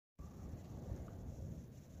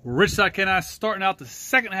Ridgeside K9 starting out the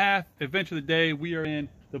second half adventure of the day. We are in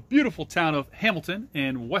the beautiful town of Hamilton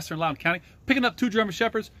in western Loudoun County, picking up two German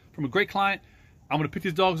Shepherds from a great client. I'm going to pick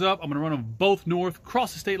these dogs up. I'm going to run them both north,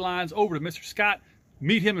 cross the state lines over to Mr. Scott,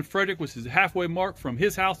 meet him in Frederick, which is the halfway mark from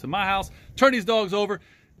his house to my house, turn these dogs over.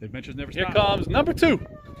 The adventures never stop. Here comes number two.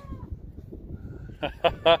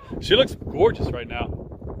 She looks gorgeous right now.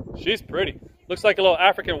 She's pretty. Looks like a little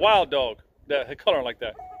African wild dog, that color like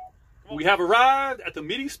that. We have arrived at the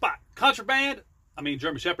meeting spot.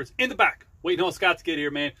 German Shepherds in the back. Waiting on Scott to get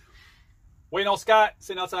here, man. Waiting on Scott,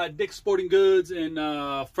 sitting outside Dick's Sporting Goods in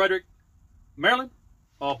Frederick, Maryland.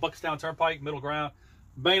 Buckstown Turnpike, middle ground.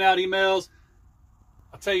 Banging out emails.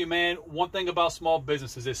 I'll tell you, man, one thing about small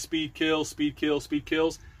businesses is speed kills, speed kills, speed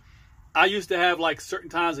kills. I used to have like certain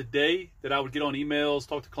times a day that I would get on emails,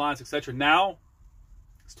 talk to clients, etc. Now,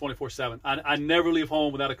 it's 24/7. I never leave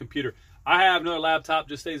home without a computer. I have another laptop,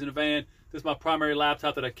 just stays in the van. This is my primary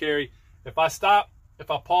laptop that I carry. If I stop,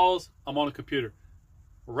 if I pause, I'm on a computer.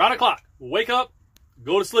 Round the clock, wake up,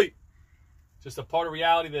 go to sleep. Just a part of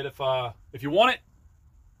reality that if you want it,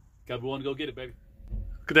 gotta be willing to go get it, baby.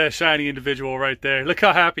 Look at that shiny individual right there. Look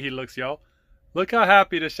how happy he looks, y'all. Look how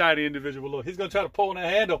happy the shiny individual looks. He's gonna try to pull on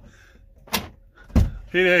that handle.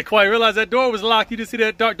 He didn't quite realize that door was locked. You just see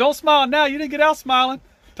that dark. Don't smile now. You didn't get out smiling.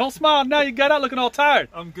 Don't smile now. You got out looking all tired.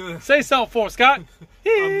 I'm good. Say something for him, Scott. I'm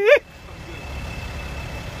good.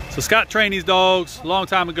 So Scott trained these dogs a long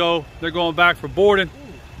time ago. They're going back for boarding,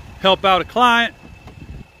 help out a client.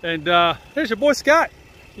 And there's your boy Scott.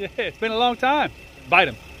 Yeah, it's been a long time. Bite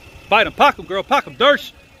him. Bite him. Pock him, girl. Pock him.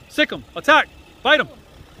 Dirsch. Sick him. Attack. Bite him.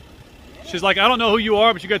 She's like, I don't know who you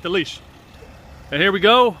are, but you got the leash. And here we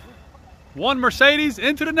go. One Mercedes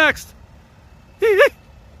into the next.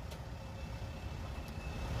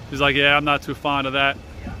 She's like, yeah, I'm not too fond of that.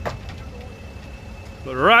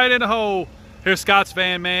 But right in the hole. Here's Scott's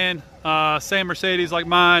van, man. Same Mercedes like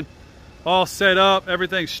mine. All set up.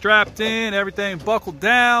 Everything strapped in. Everything buckled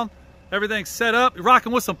down. Everything set up. You're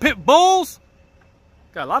rocking with some pit bulls.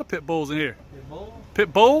 Got a lot of pit bulls in here. Pit bull?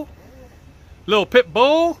 Pit bull. Little pit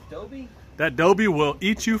bull. Dobie? That Dobie will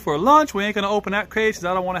eat you for lunch. We ain't going to open that case because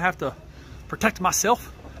I don't want to have to protect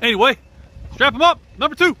myself. Anyway, strap them up.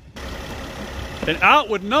 Number two. And out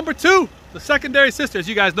with number two, the secondary sister. As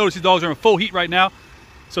you guys notice, these dogs are in full heat right now.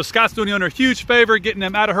 So Scott's doing the owner a huge favor, getting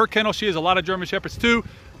them out of her kennel. She has a lot of German Shepherds too.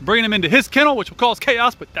 Bringing them into his kennel, which will cause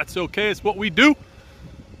chaos, but that's okay. It's what we do.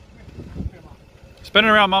 Spin it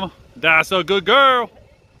around, mama. That's a good girl.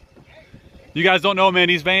 You guys don't know, man,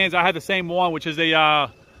 these vans, I had the same one, which is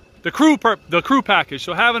the crew package.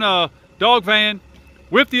 So having a dog van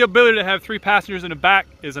with the ability to have 3 passengers in the back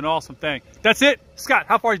is an awesome thing. That's it. Scott,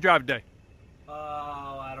 how far did you drive today?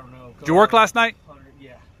 I don't know. Did you work last night?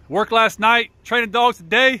 Yeah. Work last night, training dogs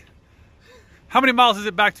today. How many miles is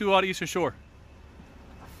it back to the Eastern Shore?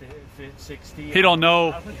 60. He don't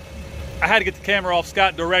know. I had to get the camera off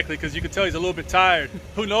Scott directly because you could tell he's a little bit tired.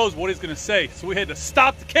 Who knows what he's going to say. So we had to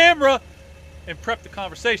stop the camera and prep the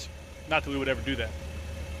conversation. Not that we would ever do that.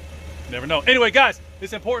 Never know. Anyway, guys,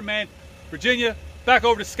 it's important, man. Virginia, back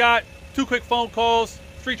over to Scott. 2 quick phone calls.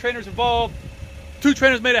 3 trainers involved. 2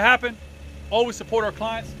 trainers made it happen. Always support our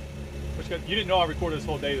clients. You didn't know I recorded this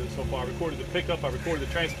whole day so far. I recorded the pickup. I recorded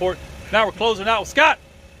the transport. Now we're closing out with Scott.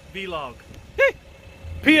 Vlog.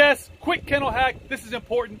 P.S. Quick kennel hack. This is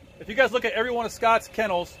important. If you guys look at every one of Scott's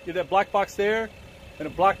kennels, you have that black box there and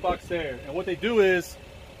a black box there. And what they do is,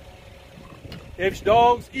 if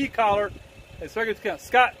dogs e-collar, it's regular kennel.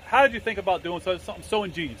 Scott, how did you think about doing something so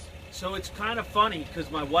ingenious? So it's kind of funny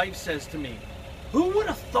because my wife says to me, who would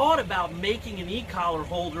have thought about making an e-collar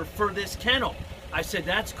holder for this kennel? I said,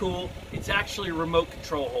 that's cool. It's actually a remote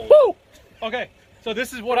control holder. Woo! Okay, so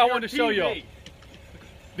this is what I wanted to show y'all.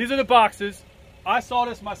 These are the boxes. I saw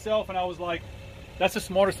this myself and I was like, that's the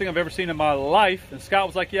smartest thing I've ever seen in my life. And Scott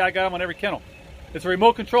was like, yeah, I got them on every kennel. It's a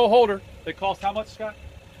remote control holder. They cost how much, Scott?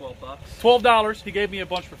 $12. $12. He gave me a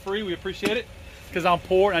bunch for free. We appreciate it because I'm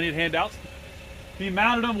poor and I need handouts. He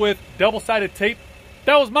mounted them with double-sided tape.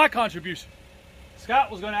 That was my contribution. Scott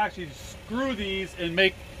was going to actually screw these and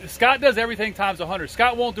make... Scott does everything times 100.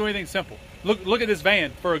 Scott won't do anything simple. Look at this van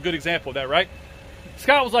for a good example of that, right?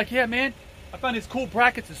 Scott was like, yeah, man, I found these cool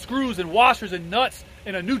brackets and screws and washers and nuts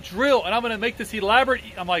and a new drill, and I'm going to make this elaborate.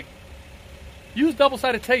 I'm like, use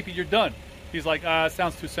double-sided tape and you're done. He's like, it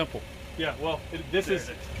sounds too simple. Yeah, well, this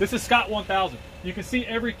is Scott 1000. You can see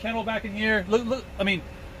every kennel back in here. Look. I mean,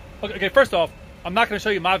 okay, first off, I'm not going to show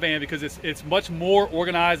you my van because it's much more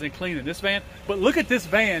organized and clean than this van. But look at this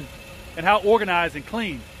van and how organized and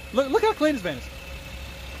clean. Look how clean this van is.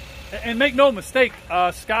 And make no mistake,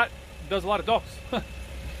 Scott does a lot of dogs.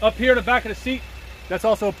 Up here in the back of the seat, That's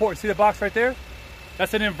also important. See the box right there?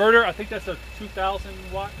 That's an inverter. I think that's a 2,000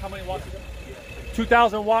 watt. How many watts is that?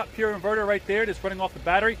 2,000 watt pure inverter right there that's running off the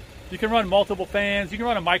battery. You can run multiple fans. You can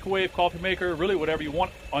run a microwave, coffee maker, really whatever you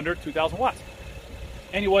want under 2,000 watts.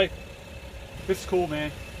 Anyway, this is cool,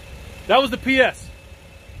 man. That was the PS.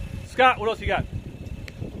 Scott, what else you got?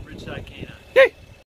 Ridgeside K9. Yay!